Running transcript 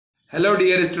Hello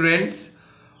dear students,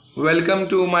 welcome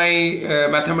to my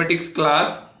mathematics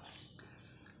class.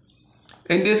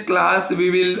 In this class we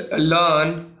will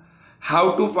learn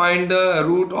how to find the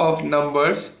root of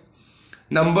numbers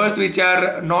which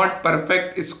are not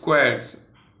perfect squares.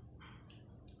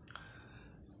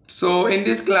 So in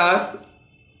this class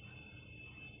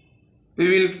we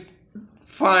will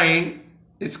find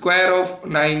square of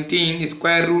 19,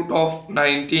 square root of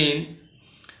 19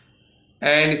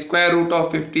 and square root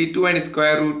of 52 and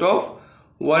square root of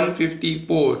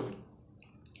 154.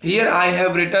 Here I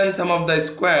have written some of the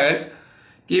squares.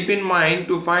 Keep in mind,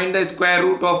 to find the square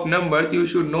root of numbers you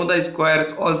should know the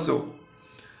squares also.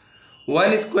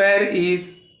 1 square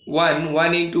is 1,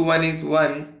 1 into 1 is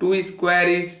 1, 2 square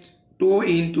is 2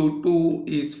 into 2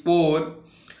 is 4,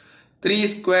 3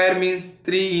 square means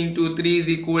 3 into 3 is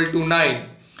equal to 9.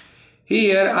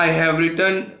 Here I have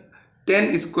written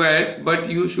 10 squares, but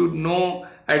you should know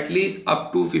at least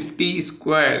up to 50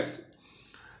 squares.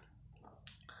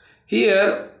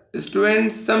 Here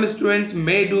some students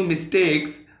may do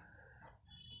mistakes.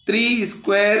 3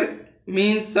 square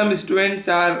means some students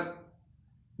are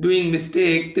doing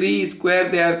mistake. 3 square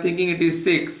they are thinking it is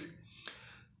 6.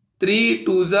 3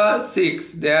 2s are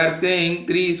 6. They are saying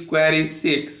 3 square is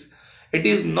 6. It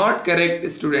is not correct,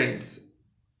 students.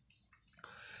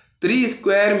 3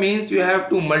 square means you have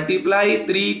to multiply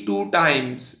 3 2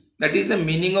 times. That is the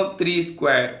meaning of 3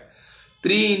 square.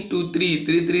 3 into 3,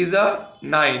 3 3s are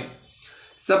 9.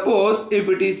 Suppose if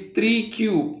it is 3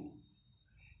 cube,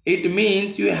 it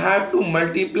means you have to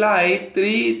multiply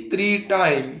 3 3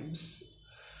 times.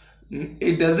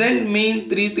 It doesn't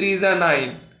mean 3 3s are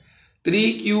 9.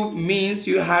 3 cube means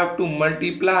you have to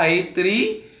multiply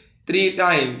 3 3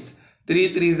 times.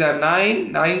 3 3s are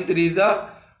 9, 9 3s are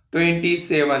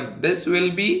 27. This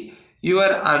will be your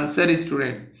answer,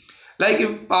 student. Like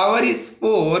if power is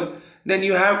 4, then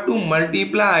you have to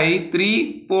multiply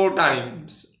 3 4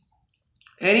 times.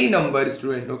 Any number,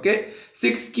 student, okay?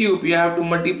 6 cube you have to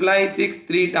multiply 6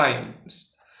 3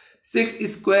 times. 6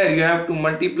 square you have to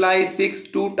multiply 6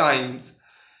 2 times.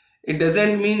 It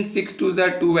doesn't mean 6 2s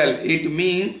are 12. It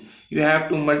means you have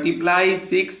to multiply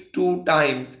 6 2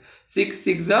 times. 6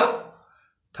 6 are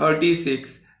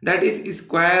 36. That is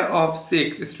square of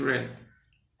 6, student.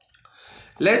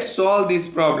 Let's solve these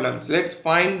problems. Let's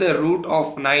find the root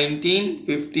of 19,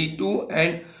 52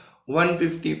 and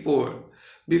 154.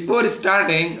 Before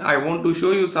starting, I want to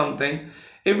show you something.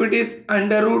 If it is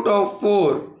under root of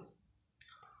 4,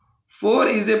 4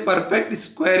 is a perfect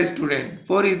square, student.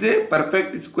 4 is a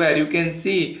perfect square. You can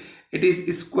see it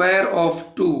is square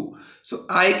of 2. So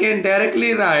I can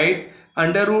directly write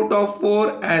under root of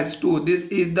 4 as 2. This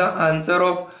is the answer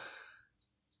of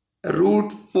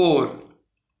root 4.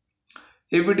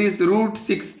 If it is root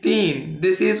 16,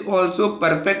 this is also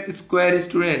perfect square,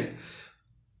 student.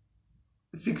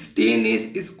 16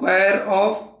 is square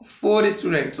of 4,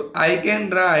 student. So I can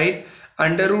write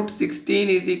under root 16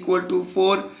 is equal to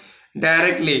 4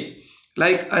 directly.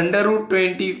 Like under root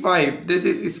 25, this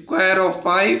is square of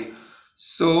 5.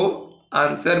 So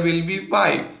answer will be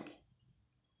 5.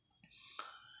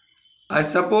 And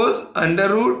suppose under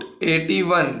root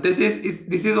 81, this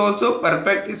is also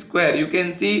perfect square. You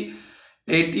can see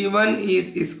 81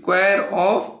 is square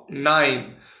of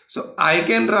 9. So I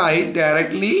can write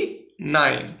directly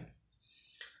 9.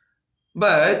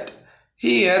 But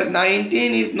here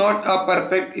 19 is not a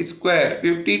perfect square.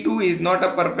 52 is not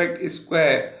a perfect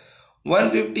square.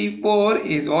 154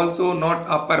 is also not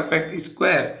a perfect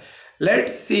square.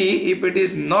 Let's see if it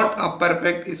is not a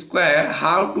perfect square,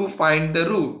 how to find the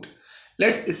root.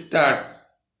 Let's start.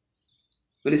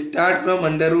 We'll start from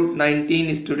under root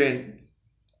 19, student.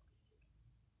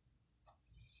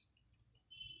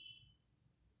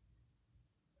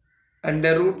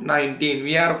 Under root 19.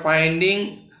 We are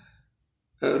finding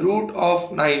root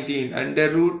of 19. Under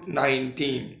root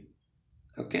 19.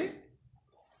 Okay.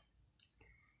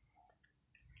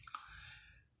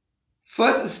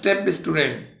 First step,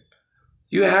 student.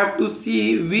 You have to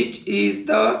see which is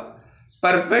the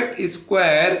perfect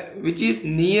square which is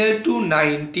near to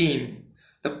 19.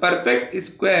 The perfect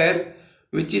square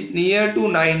which is near to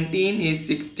 19 is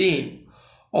 16.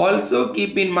 Also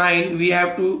keep in mind we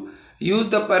have to use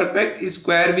the perfect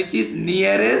square which is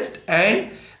nearest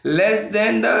and less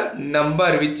than the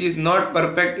number which is not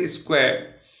perfect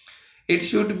square. It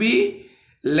should be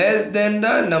less than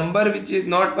the number which is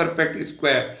not perfect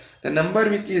square. The number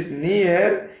which is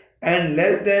near and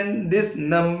less than this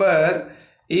number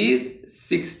is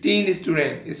 16,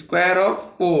 student. Square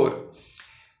of 4.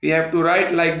 We have to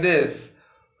write like this.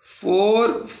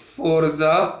 4 4s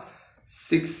are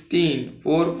 16.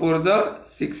 4 4s are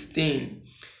 16.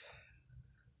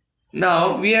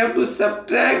 Now we have to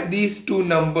subtract these two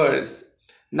numbers.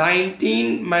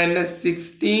 19 minus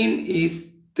 16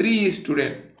 is 3,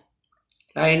 student.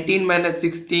 19 minus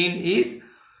 16 is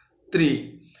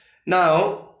 3.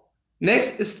 Now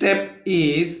next step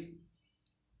is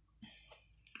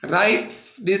write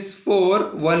this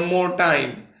 4 one more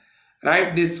time.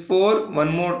 Write this 4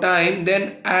 one more time,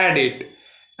 then add it.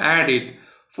 Add it.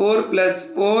 4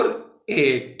 plus 4,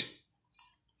 8.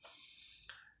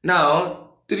 Now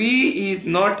 3 is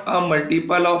not a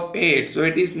multiple of 8, so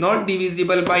it is not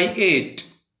divisible by 8.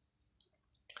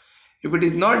 If it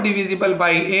is not divisible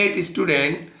by 8,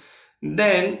 student,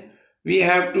 then we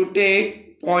have to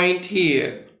take point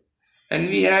here and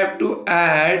we have to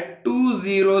add 2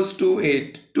 zeros to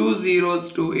 8. 2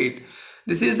 zeros to 8.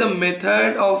 This is the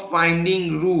method of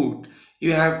finding root.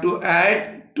 You have to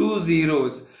add 2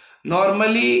 zeros.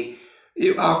 Normally,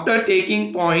 if after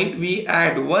taking point we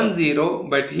add 1 zero,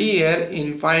 but here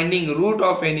in finding root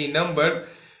of any number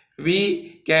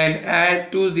we can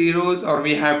add 2 zeros, or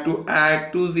we have to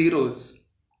add 2 zeros.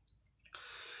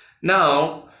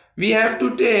 Now we have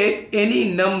to take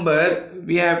any number,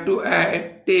 we have to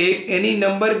take any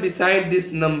number beside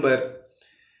this number.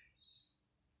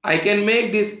 I can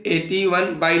make this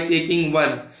 81 by taking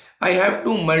 1. I have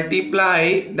to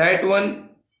multiply that one,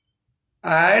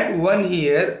 add 1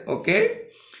 here, okay,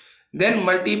 then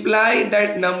multiply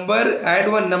that number,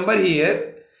 add 1 number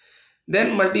here,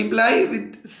 then multiply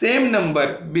with same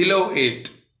number below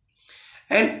it,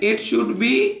 and it should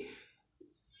be,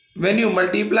 when you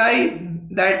multiply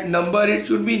that number, it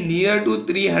should be near to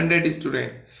 300,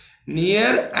 student.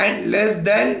 Near and less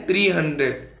than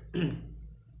 300.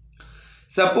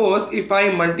 Suppose if I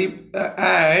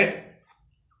add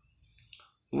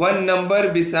 1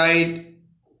 number beside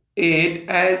 8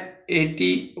 as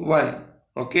 81,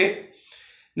 okay,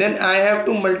 then I have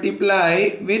to multiply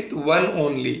with 1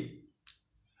 only.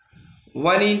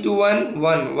 1 into 1,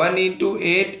 1. 1 into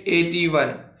 8,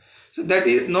 81. So that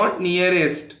is not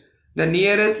nearest. The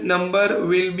nearest number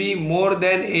will be more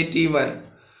than 81.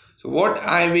 So what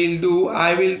I will do,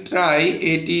 I will try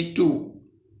 82.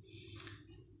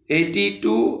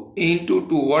 82 into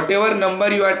 2. Whatever number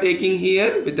you are taking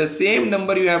here, with the same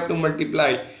number you have to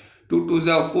multiply. 2 2s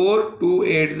are 4, 2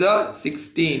 8s are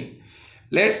 16.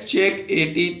 Let's check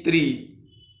 83.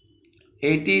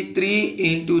 83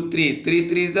 into 3. 3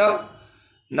 3s are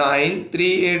 9.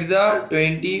 3 8s are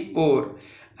 24.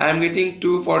 I am getting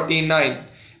 249.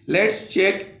 Let's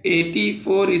check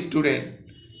 84, student.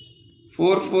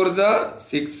 4 4s are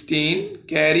 16.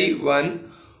 Carry 1.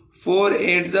 4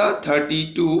 8s are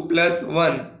 32 plus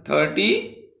 1,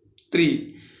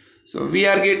 33. So we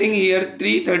are getting here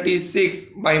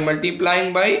 336 by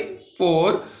multiplying by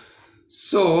 4.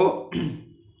 So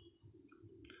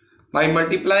by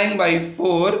multiplying by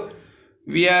 4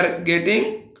 we are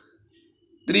getting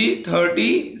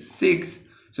 336.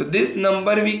 So this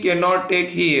number we cannot take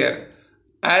here.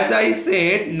 As I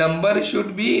said, number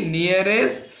should be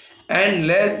nearest and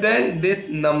less than this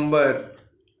number.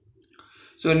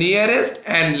 So nearest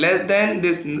and less than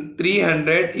this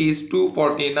 300 is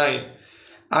 249.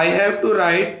 I have to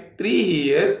write 3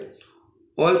 here,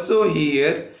 also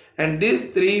here, and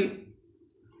this 3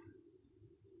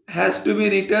 has to be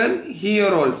written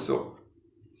here also.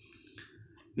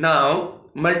 Now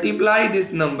multiply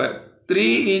this number.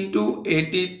 3 into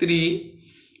 83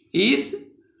 is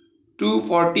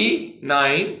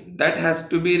 249. That has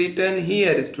to be written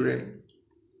here, student.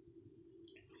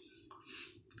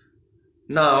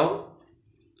 Now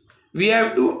we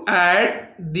have to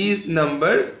add these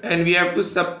numbers and we have to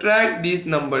subtract these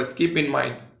numbers. Keep in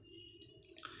mind,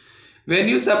 when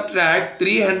you subtract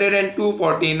 300 and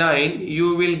 249,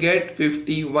 you will get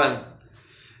 51.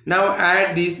 Now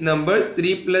add these numbers.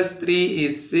 3 plus 3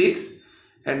 is 6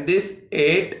 and this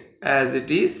 8 as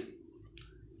it is.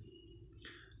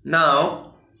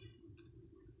 Now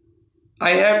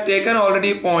I have taken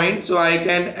already point, so I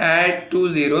can add 2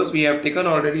 zeros. We have taken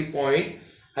already point.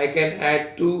 I can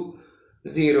add 2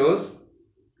 zeros.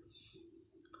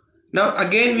 Now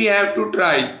again we have to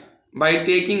try by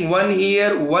taking 1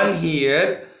 here, 1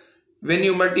 here. When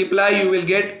you multiply, you will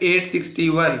get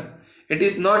 861. It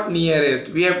is not nearest.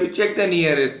 We have to check the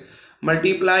nearest.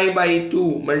 Multiply by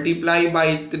 2, multiply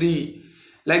by 3.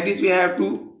 Like this we have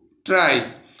to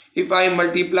try. If I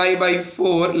multiply by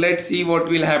 4, let's see what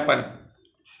will happen.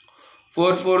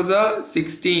 4 4s are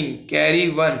 16. Carry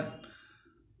 1.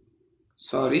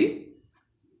 Sorry.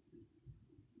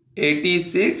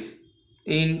 86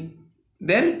 in,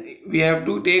 then we have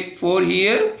to take 4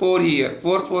 here, 4 here.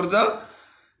 4 4s are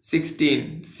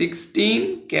 16.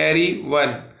 16 carry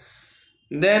 1.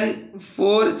 Then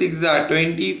 4 6 are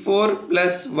 24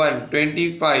 plus 1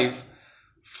 25.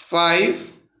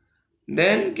 5,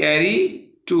 then carry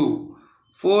 2.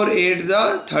 4 8s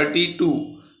are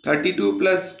 32. 32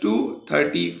 plus 2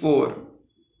 34.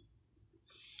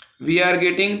 We are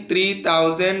getting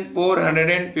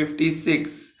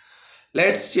 3456.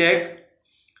 Let's check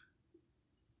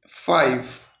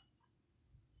 5.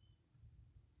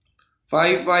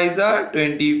 5 5s are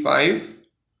 25.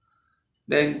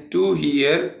 Then 2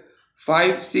 here.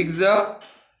 5 6 are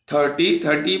 30.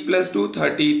 30 plus 2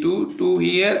 32. 2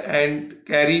 here and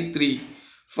carry 3.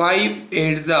 5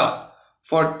 8s are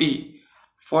 40.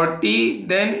 40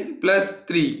 then plus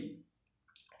 3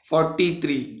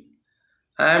 43.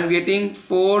 I am getting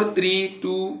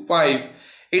 4325.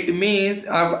 It means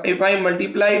if I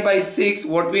multiply by 6,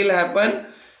 what will happen?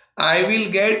 I will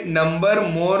get number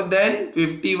more than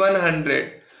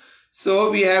 5100.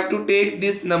 So we have to take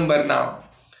this number now.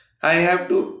 I have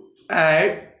to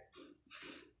add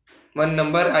one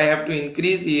number, I have to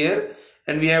increase here,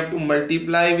 and we have to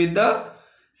multiply with the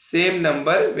same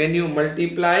number. When you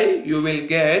multiply, you will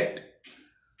get,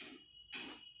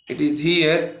 it is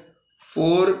here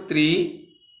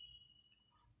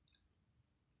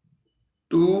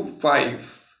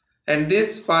 4325, and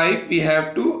this 5 we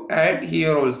have to add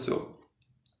here also.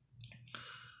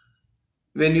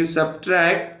 When you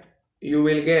subtract, you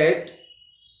will get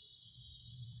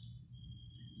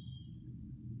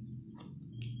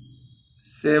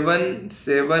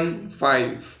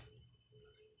 775.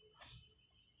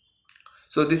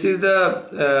 So this is the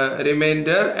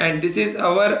remainder, and this is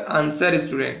our answer,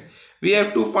 student. We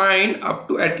have to find up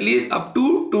to at least up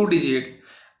to 2 digits.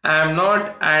 I am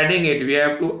not adding it. We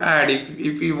have to add.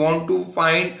 If we want to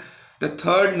find the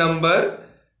third number,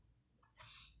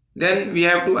 then we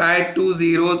have to add 2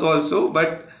 zeros also,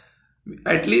 but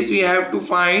at least we have to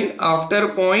find after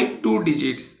point 2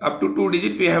 digits. Up to 2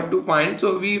 digits we have to find.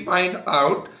 So we find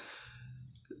out.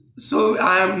 So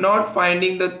I am not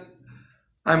finding the,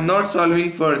 I am not solving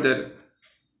further.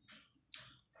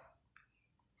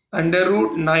 Under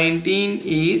root 19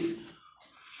 is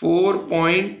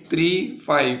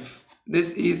 4.35.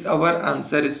 This is our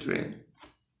answer, student,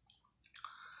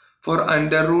 for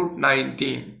under root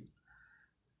 19.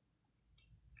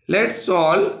 Let's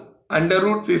solve under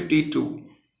root 52.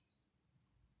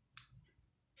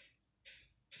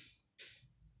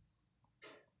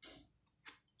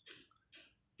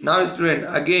 Now, student,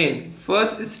 again,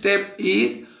 first step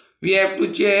is we have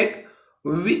to check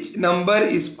which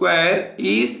number square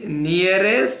is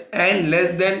nearest and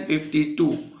less than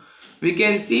 52. We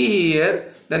can see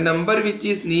here the number which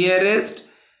is nearest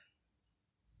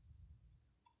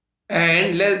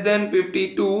and less than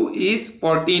 52 is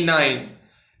 49,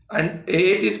 and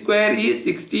 8 square is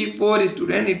 64,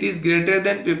 student. It is greater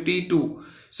than 52.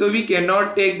 So we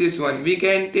cannot take this one. We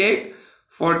can take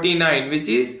 49, which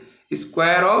is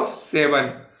square of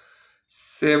 7.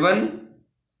 7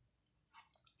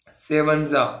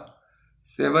 sevens are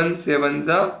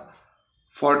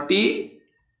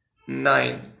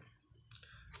 49.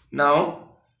 Now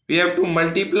we have to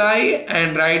multiply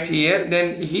and write here.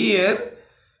 Then here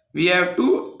we have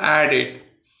to add it,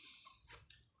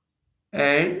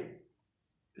 and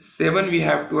 7 we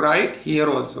have to write here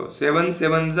also. 7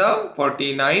 sevens are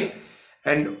 49,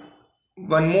 and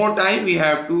one more time we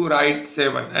have to write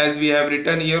 7 as we have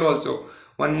written here also.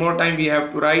 One more time we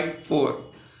have to write 4.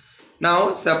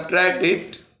 Now subtract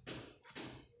it.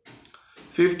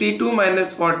 52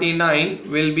 minus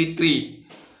 49 will be 3.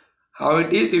 How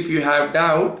it is? If you have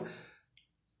doubt,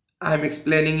 I am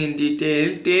explaining in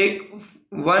detail. Take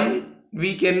 1.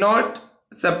 We cannot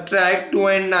subtract 2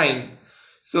 and 9.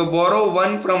 So borrow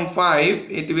 1 from 5.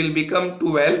 It will become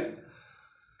 12.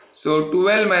 So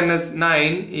 12 minus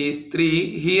 9 is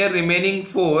 3. Here remaining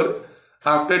 4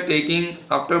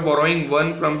 after borrowing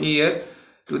 1 from here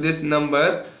to this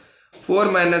number.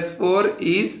 4 minus 4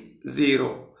 is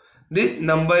 0. This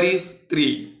number is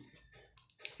 3.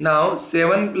 Now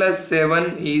 7 plus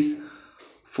 7 is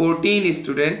 14,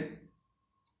 student.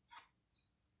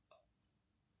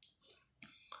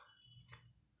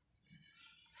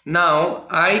 Now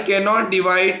I cannot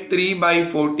divide 3 by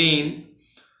 14.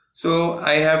 So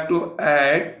I have to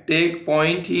add, take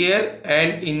point here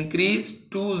and increase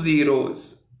 2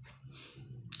 zeros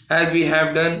as we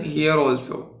have done here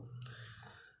also.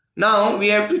 Now we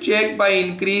have to check by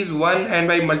increase 1 and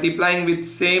by multiplying with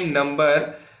same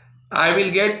number. I will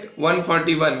get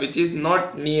 141, which is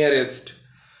not nearest.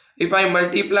 If I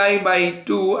multiply by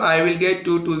 2, I will get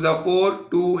 2 2s are 4,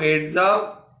 2 8s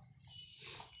are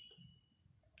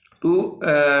 2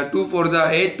 4s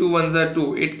are 8, 2 1s are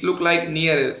 2. It look like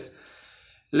nearest.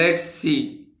 Let's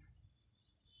see.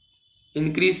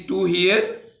 increase 2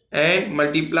 here and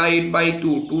multiply it by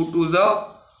 2. 2 2s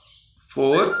are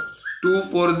 4, 2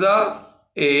 4s are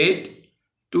 8,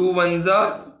 2 1s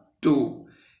are 2.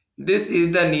 This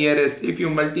is the nearest. If you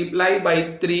multiply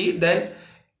by 3, then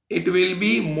it will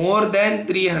be more than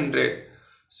 300.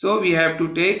 So we have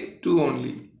to take 2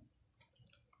 only.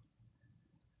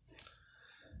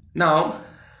 Now,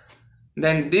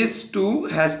 then this 2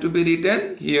 has to be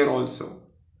written here also.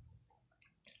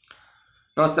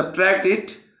 Now subtract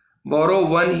it. Borrow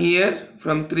 1 here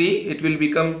from 3, it will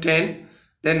become 10.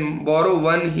 Then borrow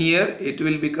 1 here, it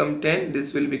will become 10.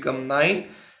 This will become 9.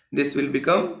 This will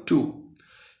become 2.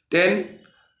 10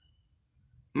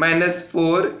 minus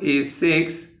 4 is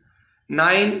 6.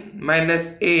 9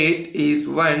 minus 8 is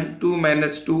 1. 2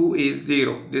 minus 2 is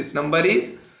 0. This number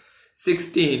is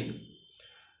 16.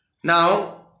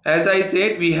 Now, as I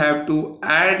said, we have to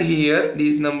add here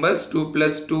these numbers. 2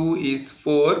 plus 2 is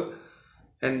 4.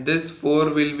 And this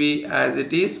 4 will be as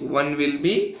it is. 1 will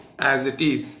be as it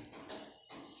is.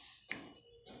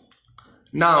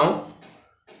 Now,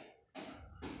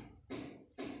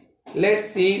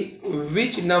 let's see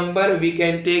which number we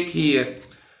can take here.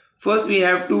 First, we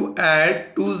have to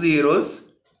add 2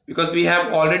 zeros because we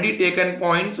have already taken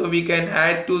points, so we can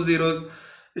add 2 zeros,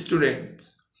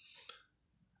 students.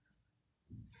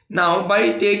 Now,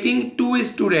 by taking 2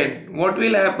 student, what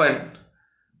will happen?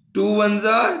 2 ones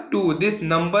are 2. This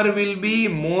number will be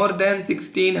more than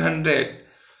 1600.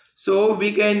 So,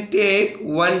 we can take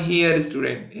 1 here,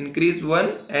 student. Increase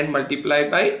 1 and multiply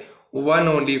by 1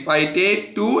 only. If I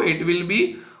take 2, it will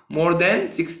be more than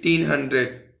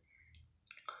 1600.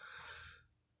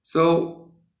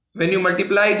 So, when you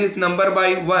multiply this number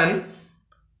by 1,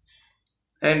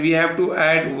 and we have to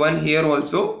add 1 here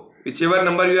also. Whichever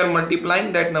number you are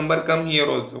multiplying, that number come here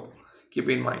also. Keep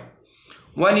in mind.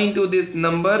 1 into this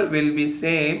number will be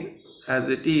same as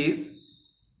it is.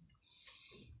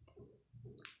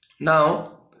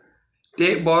 Now,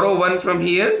 borrow 1 from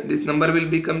here. This number will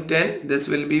become 10. This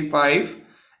will be 5.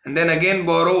 And then again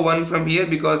borrow 1 from here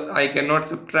because I cannot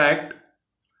subtract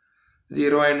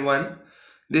 0 and 1.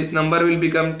 This number will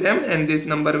become 10 and this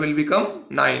number will become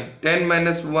 9. 10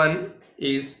 minus 1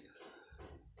 is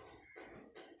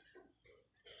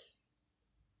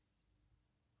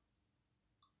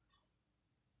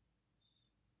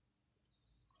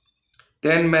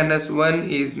 10 minus 1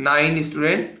 is 9,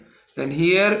 student. Then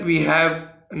here we have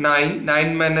 9.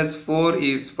 9 minus 4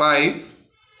 is 5.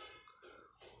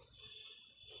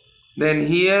 Then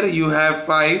here you have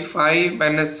 5. 5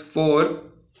 minus 4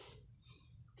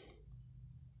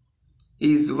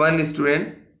 is 1,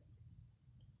 student.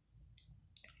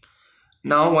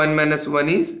 Now 1 minus 1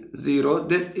 is 0.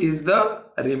 This is the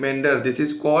remainder. This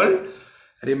is called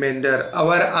remainder.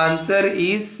 Our answer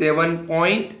is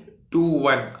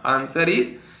 7.21. Answer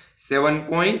is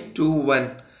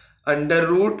 7.21. Under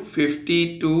root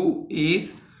 52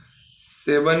 is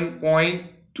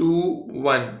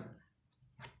 7.21.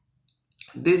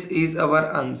 This is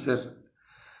our answer.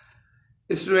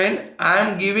 Student, I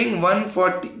am giving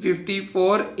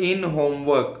 154 in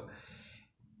homework.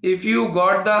 If you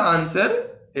got the answer,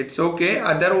 it's okay.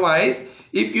 Otherwise,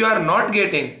 if you are not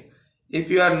getting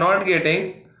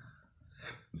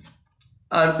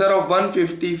answer of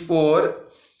 154,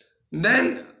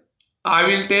 then I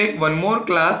will take one more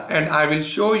class and I will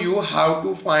show you how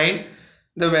to find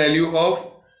the value of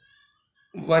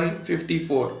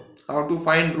 154, how to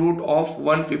find root of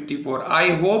 154. I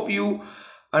hope you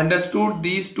understood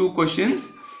these two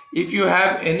questions. If you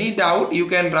have any doubt, you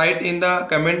can write in the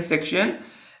comment section.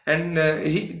 And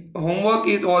homework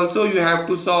is also you have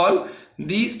to solve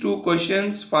these two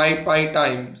questions 5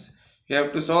 times. You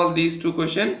have to solve these two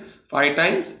questions 5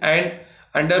 times and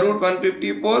under root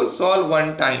 154 solve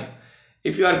 1 time.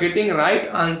 If you are getting right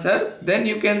answer, then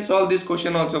you can solve this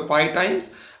question also 5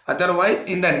 times. Otherwise,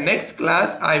 in the next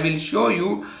class I will show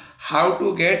you how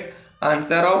to get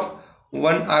answer of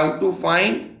how to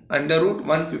find under root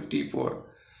 154.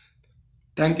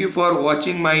 Thank you for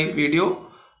watching my video.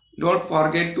 Don't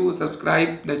forget to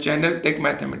subscribe the channel Tech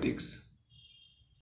Mathematics.